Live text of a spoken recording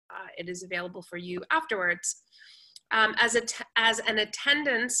it is available for you afterwards. As an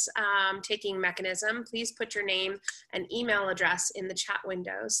attendance taking mechanism, please put your name and email address in the chat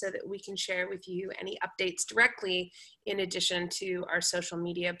window so that we can share with you any updates directly in addition to our social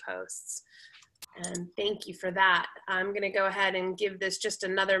media posts. And thank you for that. I'm going to go ahead and give this just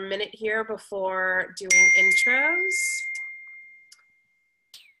another minute here before doing intros.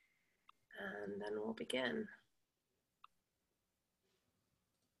 And then we'll begin.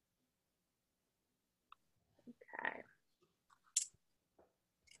 Okay.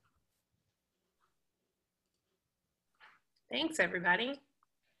 Thanks, everybody.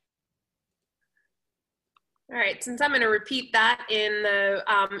 All right, since I'm going to repeat that in the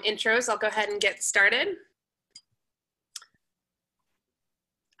intros, I'll go ahead and get started.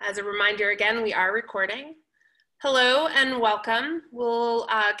 As a reminder again, we are recording. Hello and welcome. We'll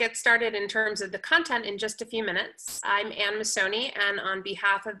get started in terms of the content in just a few minutes. I'm Ann Massoni, and on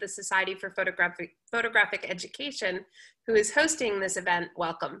behalf of the Society for Photographic Education, who is hosting this event,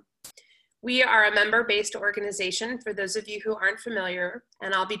 welcome. We are a member-based organization for those of you who aren't familiar,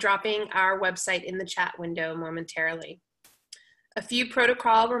 and I'll be dropping our website in the chat window momentarily. A few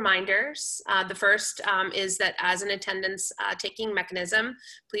protocol reminders. The first is that as an attendance taking mechanism,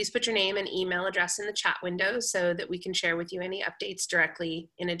 please put your name and email address in the chat window so that we can share with you any updates directly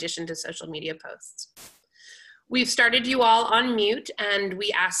in addition to social media posts. We've started you all on mute, and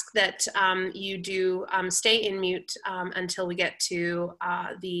we ask that you do stay in mute until we get to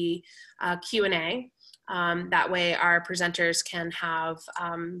the Q&A. That way our presenters can have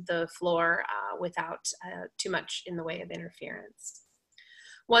the floor without too much in the way of interference.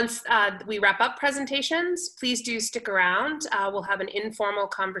 Once we wrap up presentations, please do stick around. We'll have an informal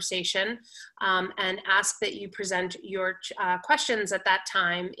conversation and ask that you present your questions at that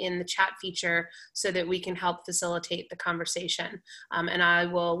time in the chat feature so that we can help facilitate the conversation. And I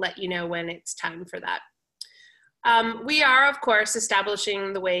will let you know when it's time for that. We are, of course,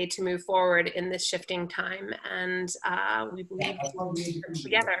 establishing the way to move forward in this shifting time, and we believe we'll work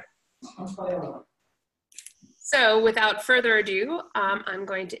together. So without further ado, I'm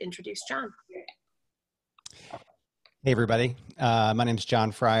going to introduce John. Hey, everybody. My name is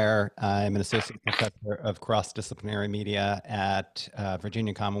John Fryer. I'm an associate professor of cross-disciplinary media at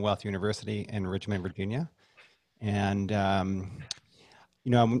Virginia Commonwealth University in Richmond, Virginia. And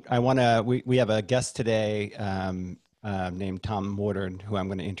you know, we have a guest today named Tom Woodward, who I'm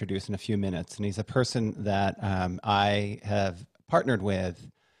going to introduce in a few minutes. And he's a person that I have partnered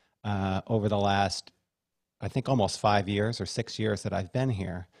with over the last, I think, almost 5 years or 6 years that I've been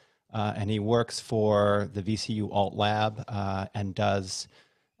here. And he works for the VCU ALT Lab and does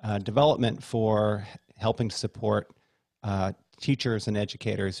development for helping to support teachers and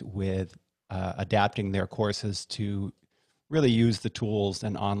educators with adapting their courses to really use the tools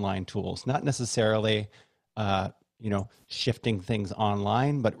and online tools, not necessarily, you know, shifting things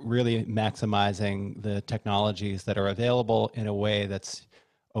online, but really maximizing the technologies that are available in a way that's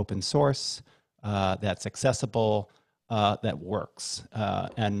open source, that's accessible, that works.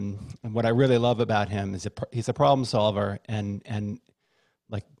 And what I really love about him is he's a problem solver and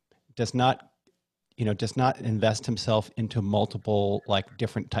like does not invest himself into multiple like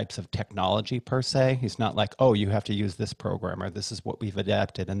different types of technology per se. He's not like, oh, you have to use this program, or this is what we've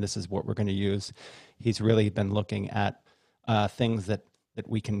adapted and this is what we're going to use. He's really been looking at things that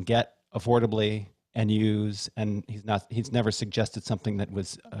we can get affordably and use, and he's never suggested something that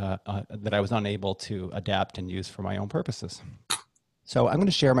was that I was unable to adapt and use for my own purposes. So I'm going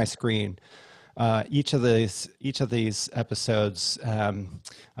to share my screen. Each of these episodes,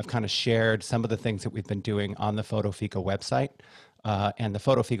 I've kind of shared some of the things that we've been doing on the FotoFika website. And the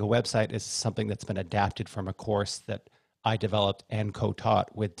FotoFika website is something that's been adapted from a course that I developed and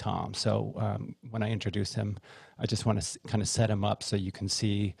co-taught with Tom. So when I introduce him, I just want to kind of set him up so you can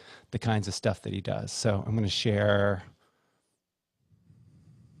see the kinds of stuff that he does. So I'm going to share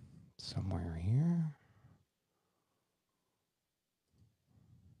somewhere here.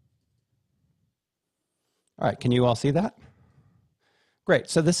 All right, can you all see that? Great.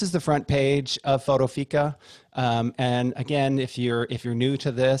 So this is the front page of FotoFika, and again, if you're new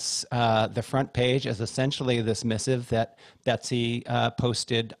to this, the front page is essentially this missive that Betsy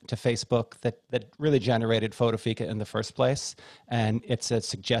posted to Facebook that really generated FotoFika in the first place, and it's a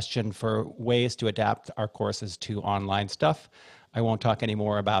suggestion for ways to adapt our courses to online stuff. I won't talk any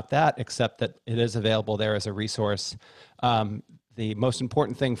more about that, except that it is available there as a resource. The most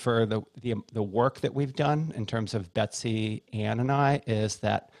important thing for the work that we've done in terms of Betsy, Ann, and I is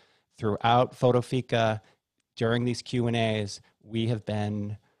that throughout FotoFika, during these Q&As, we have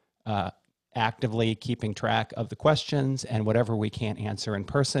been actively keeping track of the questions, and whatever we can't answer in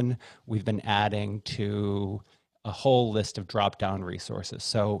person, we've been adding to a whole list of drop-down resources.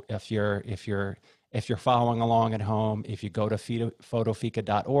 So if you're following along at home, if you go to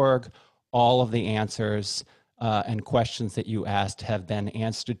photofika.org, all of the answers and questions that you asked have been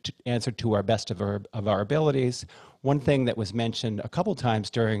answered to our best of our abilities. One thing that was mentioned a couple times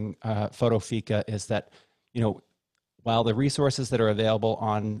during FotoFika is that, you know, while the resources that are available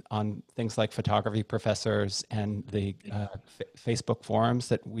on things like Photography Professors and the Facebook forums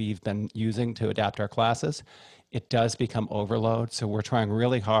that we've been using to adapt our classes, it does become overload. So we're trying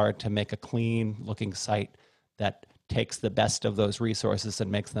really hard to make a clean looking site that takes the best of those resources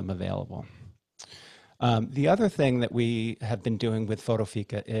and makes them available. The other thing that we have been doing with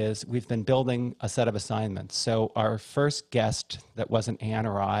FotoFika is we've been building a set of assignments. So our first guest that wasn't Ann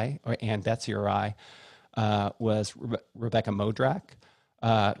or I, or Ann, Betsy or I, was Rebecca Modrak,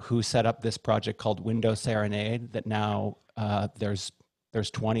 who set up this project called Window Serenade that now there's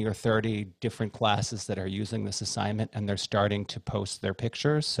 20 or 30 different classes that are using this assignment, and they're starting to post their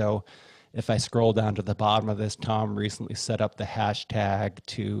pictures. So if I scroll down to the bottom of this, Tom recently set up the hashtag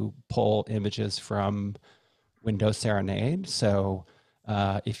to pull images from Window Serenade. So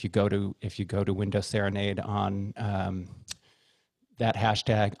if you go to Window Serenade on that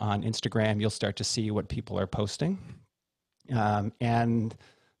hashtag on Instagram, you'll start to see what people are posting. And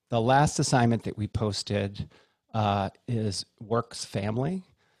the last assignment that we posted is Works Family.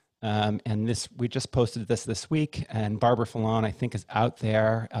 And we just posted this week, and Barbara Fallon, I think, is out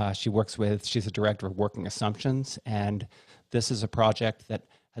there. She's a director of Working Assumptions, and this is a project that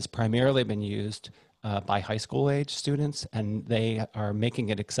has primarily been used by high school age students, and they are making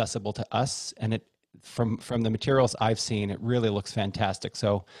it accessible to us. And from the materials I've seen, it really looks fantastic.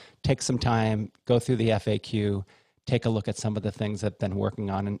 So take some time, go through the FAQ, take a look at some of the things that I've been working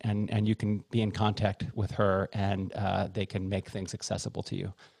on, and you can be in contact with her, and they can make things accessible to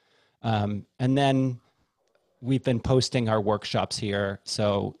you. And then we've been posting our workshops here.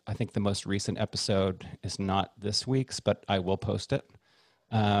 So I think the most recent episode is not this week's, but I will post it.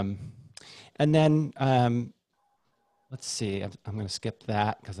 And then let's see, I'm going to skip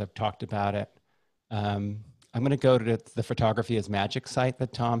that because I've talked about it. I'm going to go to the Photography is Magic site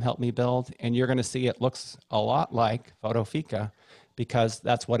that Tom helped me build, and you're going to see it looks a lot like FotoFika because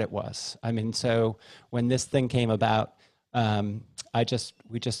that's what it was. I mean, so when this thing came about, our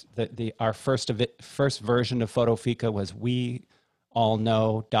first version of FotoFika was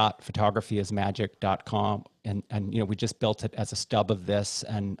weallknow.photographyismagic.com, and you know, we just built it as a stub of this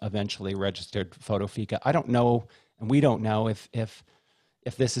and eventually registered FotoFika. I don't know, and we don't know if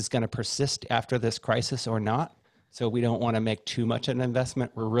this is going to persist after this crisis or not. So we don't want to make too much of an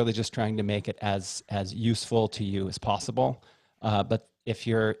investment. We're really just trying to make it as useful to you as possible. But if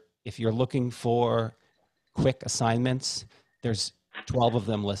you're looking for quick assignments, there's 12 of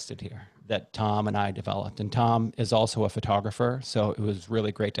them listed here that Tom and I developed. And Tom is also a photographer, so it was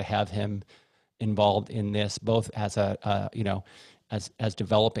really great to have him involved in this, both as as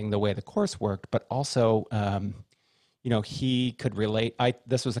developing the way the course worked, but also he could relate.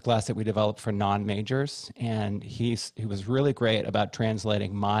 This was a class that we developed for non-majors, and he was really great about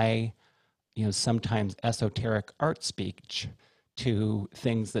translating my sometimes esoteric art speech to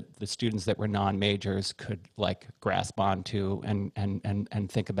things that the students that were non-majors could like grasp onto and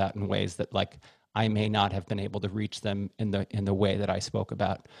think about in ways that like I may not have been able to reach them in the way that I spoke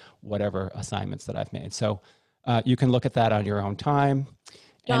about whatever assignments that I've made. So you can look at that on your own time.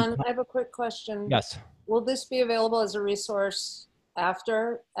 John, I have a quick question. Yes. Will this be available as a resource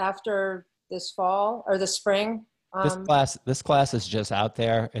after this fall or the spring? This class is just out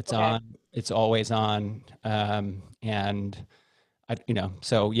there. It's okay. on. It's always on.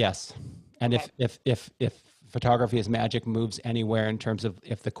 So yes. And okay. if Photography is Magic moves anywhere in terms of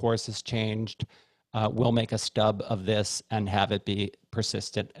if the course has changed, we'll make a stub of this and have it be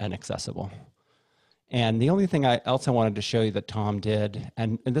persistent and accessible. And the only thing else I wanted to show you that Tom did,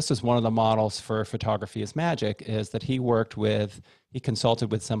 and this is one of the models for Photography is Magic, is that he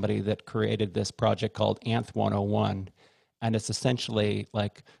consulted with somebody that created this project called Anth 101. And it's essentially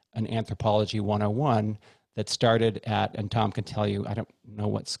like an anthropology 101 that started at, and Tom can tell you, I don't know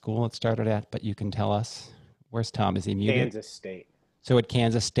what school it started at, but you can tell us. Where's Tom? Is he muted? Kansas State. So at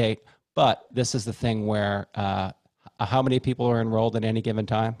Kansas State. But this is the thing where how many people are enrolled at any given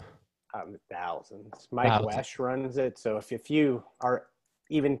time? Thousands. Mike Wesch runs it. So if you are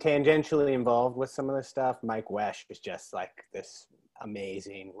even tangentially involved with some of this stuff, Mike Wesch is just like this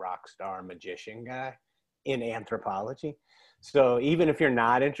amazing rock star magician guy in anthropology. So even if you're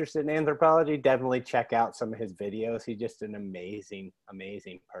not interested in anthropology, definitely check out some of his videos. He's just an amazing,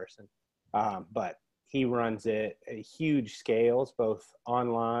 amazing person. But he runs it at huge scales, both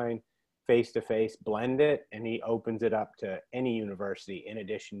online, face-to-face, blend it, and he opens it up to any university in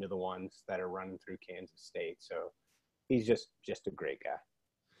addition to the ones that are running through Kansas State. So he's just a great guy.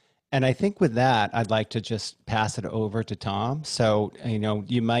 And I think with that, I'd like to just pass it over to Tom. So, you know,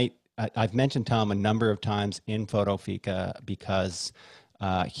 you might, I've mentioned Tom a number of times in FotoFika because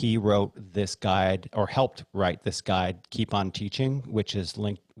he wrote this guide, or helped write this guide, Keep on Teaching, which is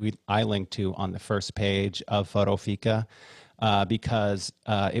linked, I linked to on the first page of FotoFika, because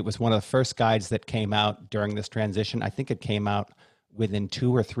it was one of the first guides that came out during this transition. I think it came out within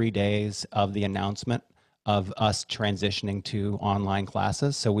 2 or 3 days of the announcement of us transitioning to online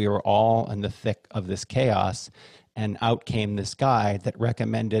classes. So we were all in the thick of this chaos, and out came this guide that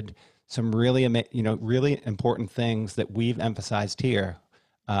recommended some really, really important things that we've emphasized here.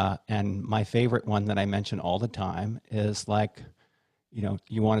 And my favorite one that I mention all the time is, like, you know,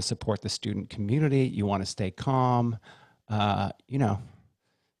 you want to support the student community, you want to stay calm,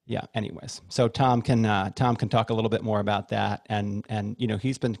 yeah, anyways. So Tom can talk a little bit more about that. And, you know,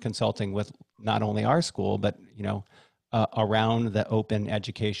 he's been consulting with not only our school, but, you know, around the open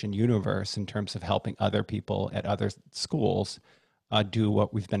education universe in terms of helping other people at other schools do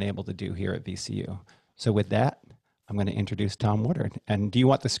what we've been able to do here at VCU. So with that, I'm going to introduce Tom Woodward. And do you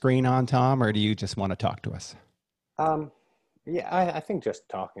want the screen on, Tom, or do you just want to talk to us? Yeah, I think just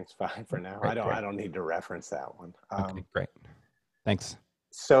talking's fine for now. Great, I don't need to reference that one. Okay, great. Thanks.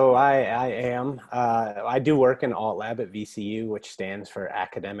 So I do work in ALT Lab at VCU, which stands for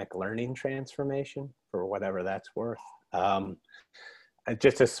Academic Learning Transformation, for whatever that's worth.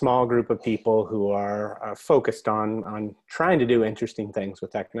 Just a small group of people who are focused on trying to do interesting things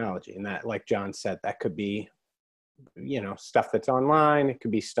with technology. And that, like John said, that could be, you know, stuff that's online. It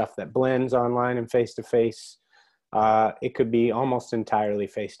could be stuff that blends online and face-to-face. It could be almost entirely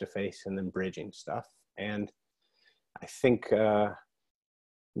face-to-face and then bridging stuff. And I think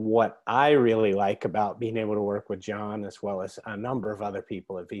what I really like about being able to work with John, as well as a number of other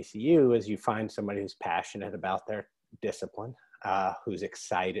people at VCU, is you find somebody who's passionate about their discipline, who's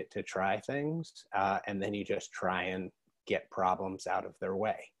excited to try things, and then you just try and get problems out of their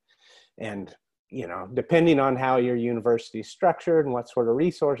way. And, you know, depending on how your university is structured and what sort of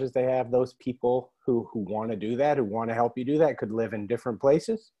resources they have, those people who want to do that, who want to help you do that, could live in different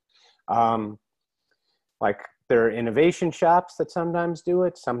places. Like, there are innovation shops that sometimes do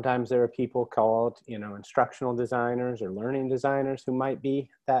it. Sometimes there are people called, you know, instructional designers or learning designers who might be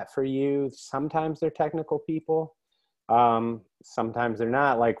that for you. Sometimes they're technical people. Sometimes they're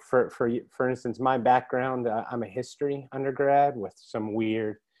not. Like, for instance, my background, I'm a history undergrad with some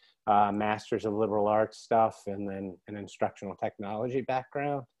weird Masters of Liberal Arts stuff, and then an instructional technology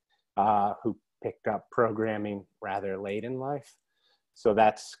background, who picked up programming rather late in life. So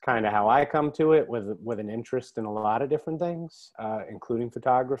that's kind of how I come to it, with an interest in a lot of different things, including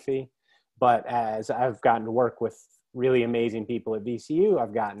photography. But as I've gotten to work with really amazing people at VCU,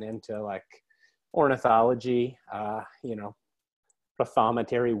 I've gotten into, like, ornithology, you know,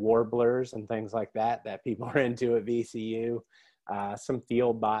 prothomitary warblers and things like that people are into at VCU, some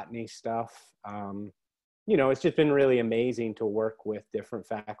field botany stuff. You know, it's just been really amazing to work with different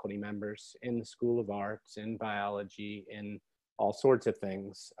faculty members in the School of Arts, in biology, in all sorts of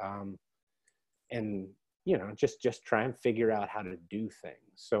things, and, you know, just try and figure out how to do things.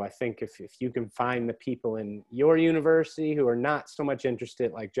 So I think if you can find the people in your university who are not so much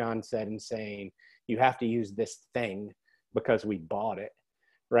interested, like John said, in saying you have to use this thing because we bought it,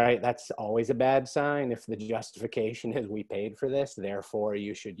 right? That's always a bad sign. If the justification is we paid for this, therefore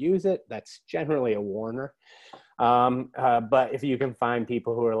you should use it, that's generally a warner. But if you can find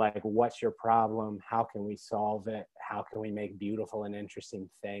people who are like, what's your problem? How can we solve it? How can we make beautiful and interesting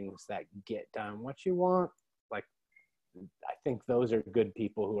things that get done what you want? Like, I think those are good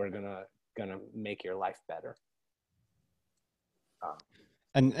people who are gonna make your life better.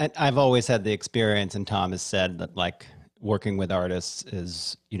 And I've always had the experience, and Tom has said that, like, working with artists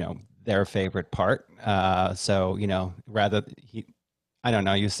is, you know, their favorite part. So, you know, I don't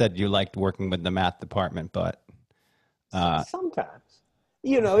know, you said you liked working with the math department, but sometimes,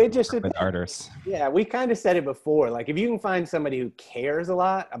 you know, it just with artists. Yeah, we kind of said it before. Like, if you can find somebody who cares a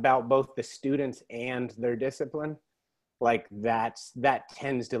lot about both the students and their discipline, like, that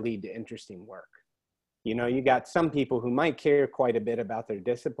tends to lead to interesting work. You know, you got some people who might care quite a bit about their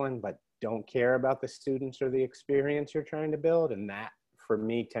discipline, but don't care about the students or the experience you're trying to build. And that, for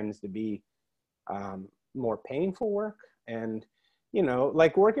me, tends to be more painful work. And, you know,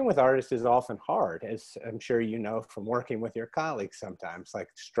 like, working with artists is often hard, as I'm sure you know from working with your colleagues sometimes. Like,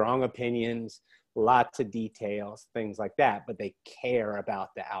 strong opinions, lots of details, things like that, but they care about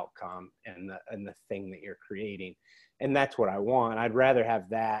the outcome and the thing that you're creating. And that's what I want. I'd rather have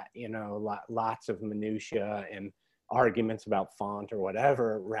that, you know, lots of minutia and arguments about font or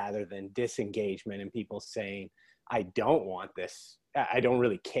whatever, rather than disengagement and people saying, I don't want this. I don't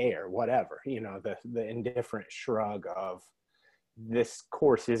really care, whatever, you know, the indifferent shrug of, this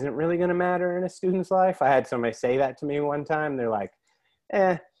course isn't really going to matter in a student's life. I had somebody say that to me one time. They're like,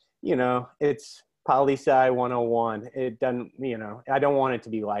 you know, it's poli-sci 101. It doesn't, you know, I don't want it to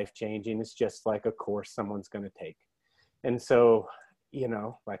be life-changing. It's just like a course someone's going to take. And so, you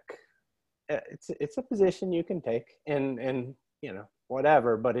know, like, it's a position you can take and, you know,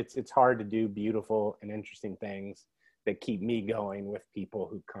 whatever, but it's hard to do beautiful and interesting things that keep me going with people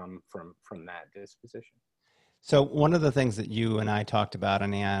who come from that disposition. So one of the things that you and I talked about,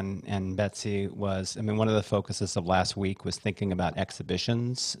 and Ann and Betsy, was, I mean, one of the focuses of last week was thinking about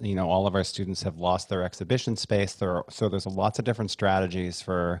exhibitions. You know, all of our students have lost their exhibition space. So there's lots of different strategies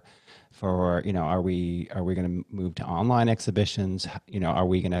for, you know, are we going to move to online exhibitions? You know, are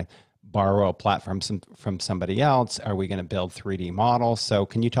we going to borrow a platform from somebody else? Are we going to build 3D models? So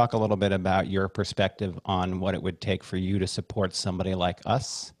can you talk a little bit about your perspective on what it would take for you to support somebody like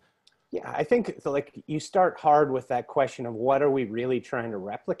us? Yeah, I think so, like, you start hard with that question of what are we really trying to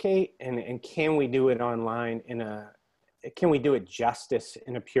replicate, and can we do it online can we do it justice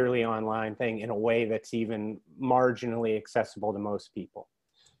in a purely online thing in a way that's even marginally accessible to most people?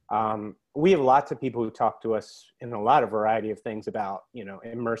 We have lots of people who talk to us in a lot of variety of things about, you know,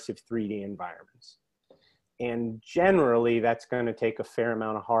 immersive 3D environments. And generally, that's going to take a fair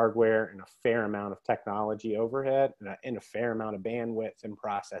amount of hardware and a fair amount of technology overhead and a fair amount of bandwidth and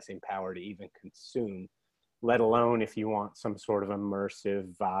processing power to even consume, let alone if you want some sort of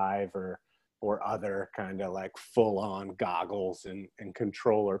immersive Vive or other kind of like full-on goggles and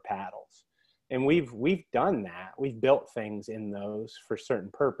controller paddles. And we've done that. We've built things in those for certain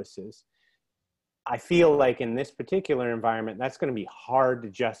purposes. I feel like in this particular environment, that's going to be hard to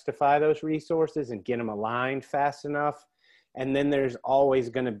justify those resources and get them aligned fast enough. And then there's always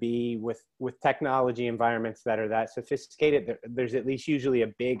going to be, with technology environments that are that sophisticated, there's at least usually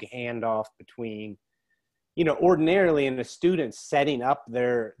a big handoff between, you know, ordinarily in a student setting up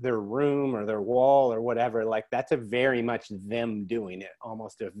their room or their wall or whatever, like that's a very much them doing it,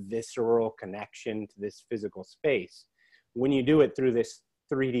 almost a visceral connection to this physical space. When you do it through this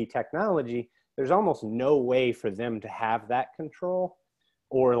 3D technology, there's almost no way for them to have that control,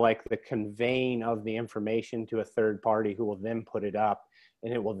 or like the conveying of the information to a third party who will then put it up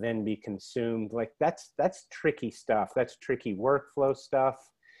and it will then be consumed. Like that's tricky stuff. That's tricky workflow stuff.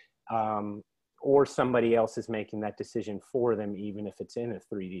 Or somebody else is making that decision for them, even if it's in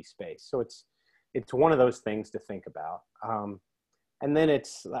a 3D space. So it's one of those things to think about. And then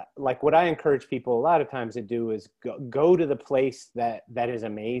it's like what I encourage people a lot of times to do is go to the place that is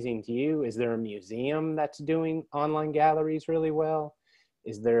amazing to you. Is there a museum that's doing online galleries really well?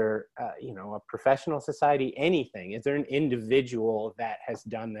 Is there, you know, a professional society, anything? Is there an individual that has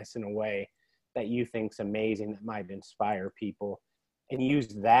done this in a way that you think's amazing, that might inspire people? And use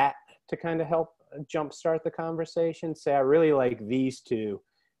that to kind of help jumpstart the conversation. Say, I really like these two,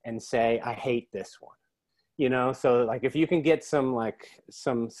 and say, I hate this one. You know, so like if you can get some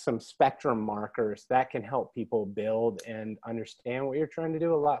spectrum markers, that can help people build and understand what you're trying to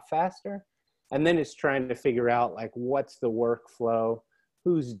do a lot faster. And then it's trying to figure out like, what's the workflow,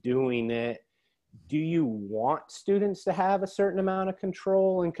 who's doing it? Do you want students to have a certain amount of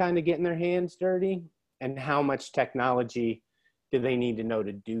control and kind of getting their hands dirty? And how much technology do they need to know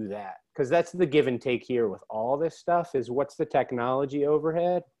to do that? Because that's the give and take here with all this stuff, is what's the technology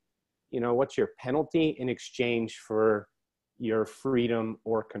overhead? You know, what's your penalty in exchange for your freedom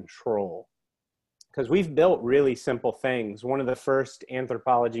or control? Because we've built really simple things. One of the first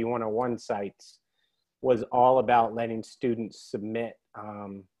Anthropology 101 sites was all about letting students submit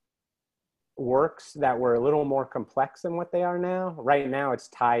works that were a little more complex than what they are now. Right now, it's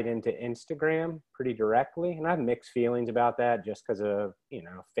tied into Instagram pretty directly. And I have mixed feelings about that just because of, you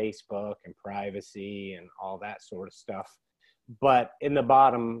know, Facebook and privacy and all that sort of stuff. But in the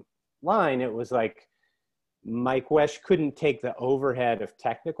bottom line, it was like Mike Wesch couldn't take the overhead of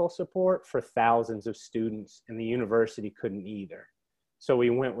technical support for thousands of students, and the university couldn't either. So we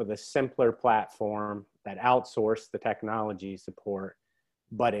went with a simpler platform that outsourced the technology support,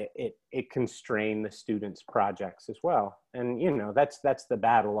 but it constrained the students' projects as well. And, you know, that's the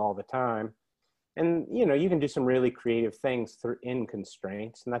battle all the time. And, you know, you can do some really creative things in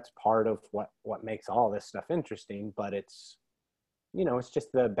constraints, and that's part of what makes all this stuff interesting, but it's, you know, it's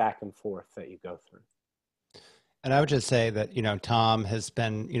just the back and forth that you go through. And I would just say that, you know, Tom has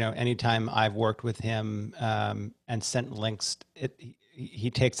been, you know, anytime I've worked with him and sent links,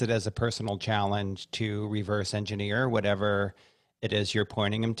 he takes it as a personal challenge to reverse engineer whatever it is you're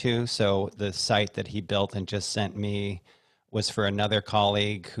pointing him to. So the site that he built and just sent me was for another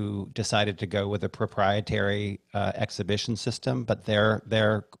colleague who decided to go with a proprietary exhibition system, but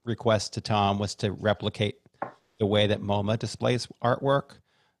their request to Tom was to replicate the way that MoMA displays artwork.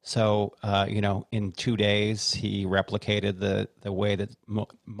 So, you know, in 2 days, he replicated the way that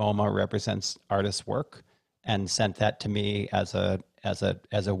MoMA represents artists' work and sent that to me as a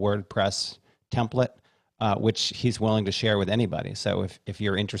WordPress template, which he's willing to share with anybody. So if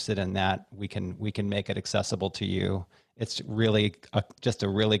you're interested in that, we can make it accessible to you. It's really just a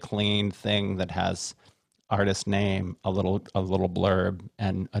really clean thing that has artist name, a little blurb,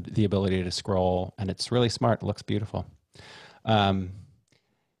 and the ability to scroll, and it's really smart. It looks beautiful.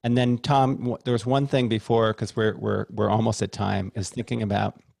 And then Tom, there was one thing before, because we're almost at time, is thinking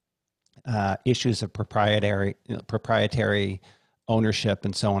about issues of proprietary ownership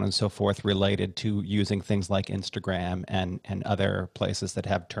and so on and so forth related to using things like Instagram and other places that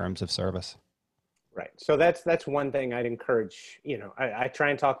have terms of service. Right. So that's one thing I'd encourage, you know, I try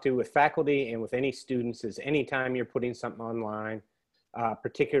and talk to with faculty and with any students is anytime you're putting something online,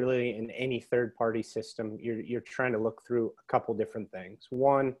 particularly in any third-party system, you're trying to look through a couple different things.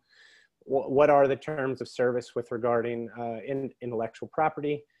 One, what are the terms of service with regarding intellectual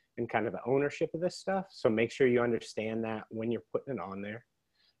property and kind of the ownership of this stuff? So make sure you understand that when you're putting it on there.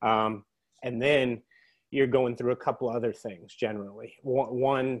 And then you're going through a couple other things generally.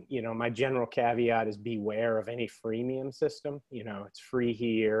 One, you know, my general caveat is beware of any freemium system. You know, it's free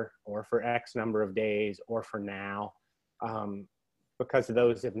here or for X number of days or for now. Because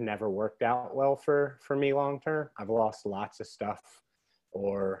those have never worked out well for me long term. I've lost lots of stuff,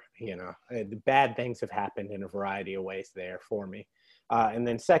 or, you know, bad things have happened in a variety of ways there for me. And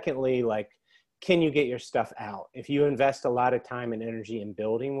then secondly, like, can you get your stuff out? If you invest a lot of time and energy in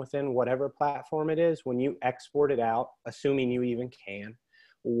building within whatever platform it is, when you export it out, assuming you even can,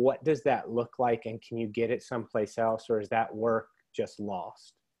 what does that look like? And can you get it someplace else, or is that work just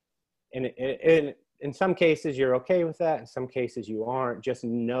lost? And in some cases, you're okay with that. In some cases, you aren't. Just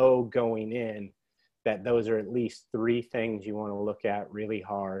know going in that those are at least 3 things you want to look at really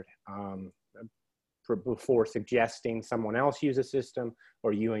hard before suggesting someone else use a system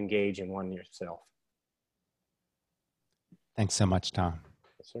or you engage in one yourself. Thanks so much, Tom.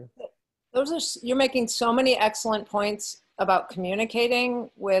 Yes, sir. You're making so many excellent points about communicating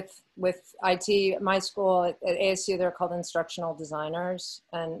with IT. At my school at ASU, they're called instructional designers.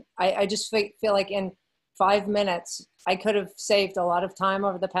 And I just feel like in 5 minutes, I could have saved a lot of time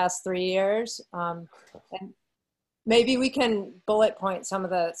over the past 3 years. And maybe we can bullet point some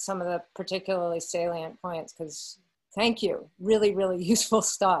of the particularly salient points, because thank you. Really, really useful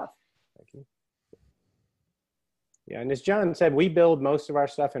stuff. Thank you. Yeah, and as John said, we build most of our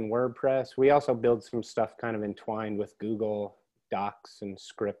stuff in WordPress. We also build some stuff kind of entwined with Google Docs and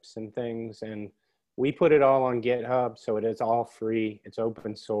scripts and things. And we put it all on GitHub, so it is all free. It's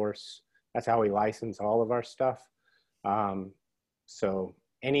open source. That's how we license all of our stuff. So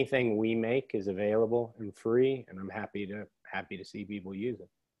anything we make is available and free, and I'm happy to see people use it.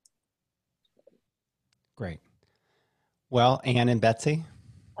 Great. Well, Anne and Betsy.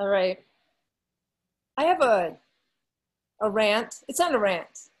 All right. I have a rant. It's not a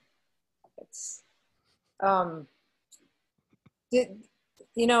rant. It's,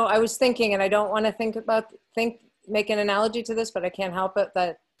 you know, I was thinking, and I don't want to make an analogy to this, but I can't help it,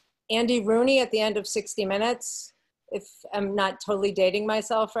 that Andy Rooney at the end of 60 Minutes, if I'm not totally dating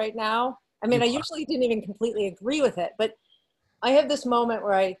myself right now. I mean, I usually didn't even completely agree with it, but I have this moment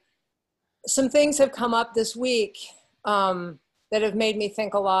where some things have come up this week that have made me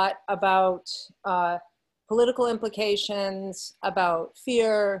think a lot about political implications, about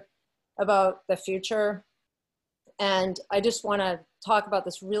fear, about the future. And I just want to talk about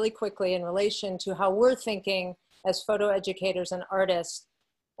this really quickly in relation to how we're thinking as photo educators and artists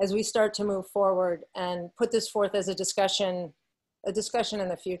as we start to move forward and put this forth as a discussion in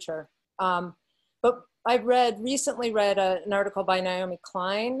the future. But I've recently read an article by Naomi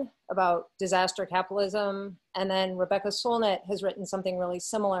Klein about disaster capitalism, and then Rebecca Solnit has written something really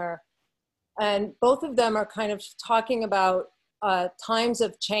similar. And both of them are kind of talking about times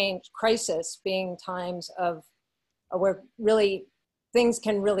of change, crisis being times of where really things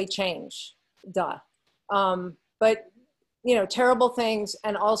can really change, but you know, terrible things,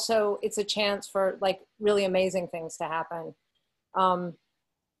 and also it's a chance for like really amazing things to happen.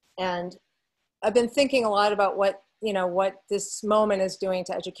 And I've been thinking a lot about what this moment is doing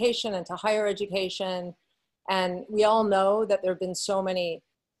to education and to higher education. And we all know that there have been so many,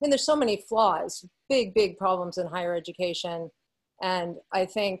 I mean, there's so many flaws, big problems in higher education. And I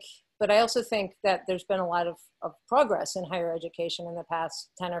think, but I also think that there's been a lot of progress in higher education in the past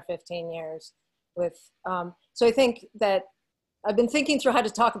 10 or 15 years with, so I think that I've been thinking through how to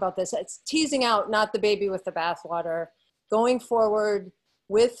talk about this. It's teasing out not the baby with the bathwater, going forward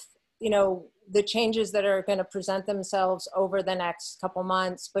with, you know, the changes that are going to present themselves over the next couple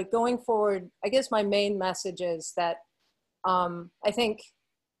months. But going forward, I guess my main message is that I think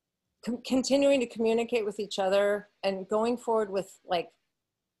continuing to communicate with each other and going forward with, like,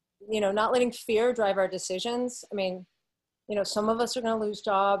 you know, not letting fear drive our decisions. I mean, you know, some of us are going to lose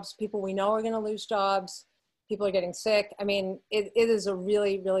jobs. People we know are going to lose jobs. People are getting sick. I mean, it is a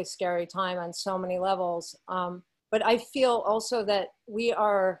really scary time on so many levels. But I feel also that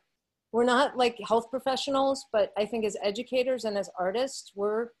we're not like health professionals, but I think as educators and as artists,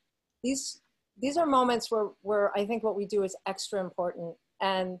 these are moments where I think what we do is extra important.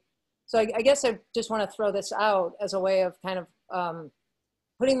 And so I guess I just want to throw this out as a way of kind of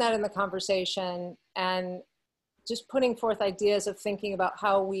putting that in the conversation and just putting forth ideas of thinking about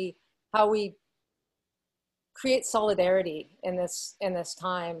how we create solidarity in this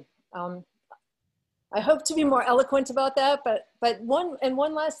time. I hope to be more eloquent about that, but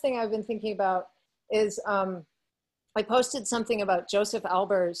one last thing I've been thinking about is I posted something about Joseph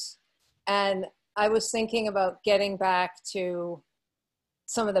Albers, and I was thinking about getting back to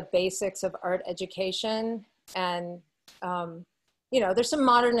some of the basics of art education. And you know, there's some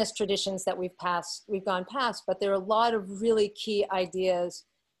modernist traditions that we've gone past, but there are a lot of really key ideas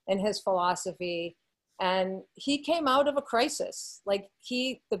in his philosophy. And he came out of a crisis. Like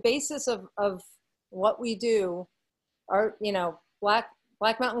the basis of what we do are, you know, Black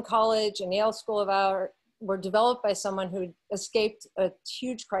Mountain College and Yale School of Art were developed by someone who escaped a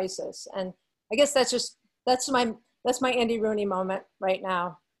huge crisis. And I guess that's my Andy Rooney moment right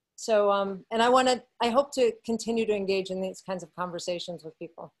now. So, and I hope to continue to engage in these kinds of conversations with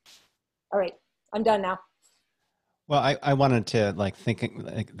people. All right, I'm done now. Well, I wanted to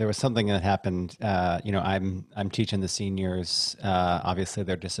there was something that happened. You know, I'm teaching the seniors. Obviously,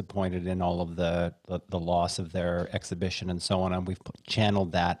 they're disappointed in all of the loss of their exhibition and so on. And we've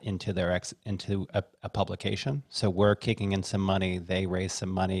channeled that into into a publication. So we're kicking in some money. They raise some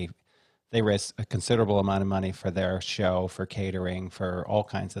money. They raise a considerable amount of money for their show, for catering, for all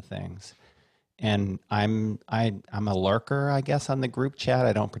kinds of things. And I'm a lurker, I guess, on the group chat.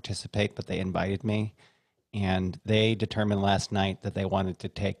 I don't participate, but they invited me. And they determined last night that they wanted to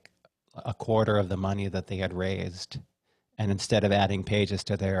take a quarter of the money that they had raised, and instead of adding pages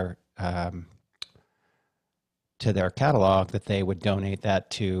to their catalog, that they would donate that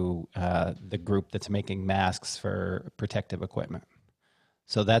to the group that's making masks for protective equipment.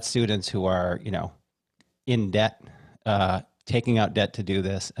 So that's students who are, you know, in debt, taking out debt to do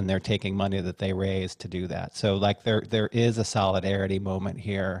this, and they're taking money that they raised to do that. So like there is a solidarity moment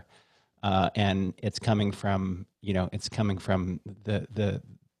here. And it's coming from, you know, the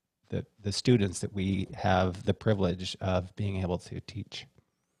students that we have the privilege of being able to teach.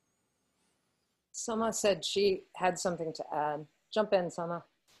 Selma said she had something to add. Jump in, Selma.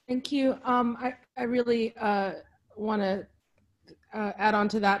 Thank you. I really want to add on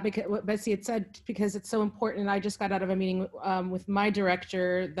to that, because what Betsy had said, because it's so important. I just got out of a meeting with my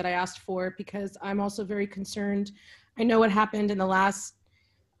director that I asked for, because I'm also very concerned. I know what happened in the last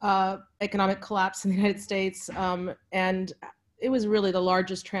economic collapse in the United States, and it was really the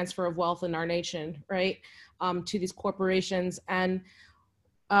largest transfer of wealth in our nation, right, to these corporations. And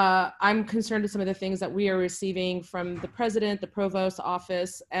I'm concerned with some of the things that we are receiving from the president, the provost's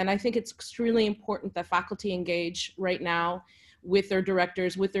office, and I think it's extremely important that faculty engage right now with their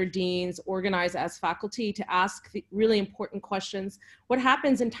directors, with their deans, organize as faculty to ask the really important questions. What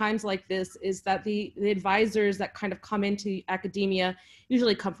happens in times like this is that the advisors that kind of come into academia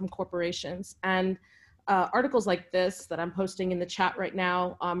usually come from corporations. And articles like this that I'm posting in the chat right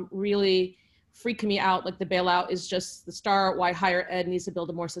now really freak me out. Like the bailout is just the start, why higher ed needs to build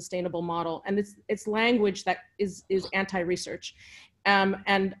a more sustainable model. And it's language that is anti-research.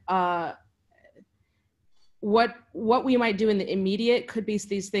 What we might do in the immediate could be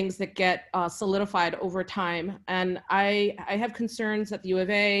these things that get solidified over time. And I have concerns that the U of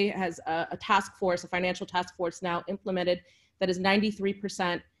A has a task force, a financial task force now implemented that is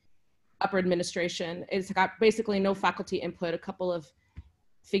 93% upper administration. It's got basically no faculty input, a couple of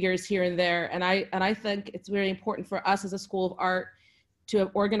figures here and there. And I think it's very important for us as a School of Art to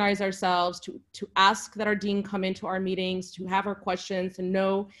organize ourselves, to ask that our dean come into our meetings, to have our questions, and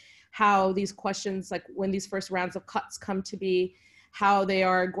know how these questions, like when these first rounds of cuts come to be, how they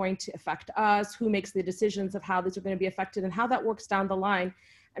are going to affect us, who makes the decisions of how these are going to be affected, and how that works down the line.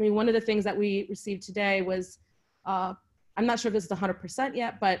 I mean, one of the things that we received today was, I'm not sure if this is 100%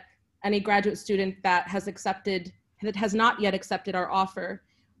 yet, but any graduate student that has not yet accepted our offer,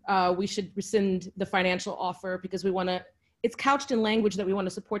 we should rescind the financial offer, because we want to, it's couched in language that we want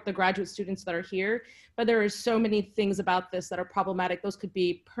to support the graduate students that are here, but there are so many things about this that are problematic. Those could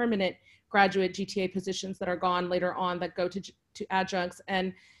be permanent graduate GTA positions that are gone later on that go to adjuncts.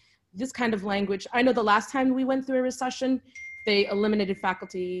 And this kind of language, I know the last time we went through a recession, they eliminated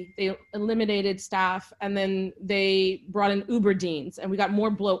faculty, they eliminated staff, and then they brought in Uber deans, and we got more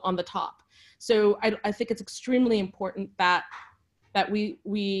bloat on the top. So I think it's extremely important that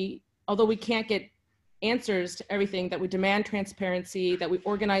we, although we can't get answers to everything, that we demand transparency, that we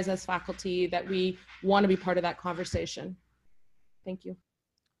organize as faculty, that we want to be part of that conversation. Thank you.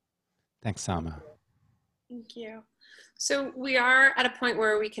 Thanks, Sama. Thank you. So we are at a point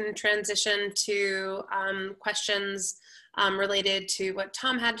where we can transition to questions related to what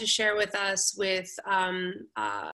Tom had to share with us with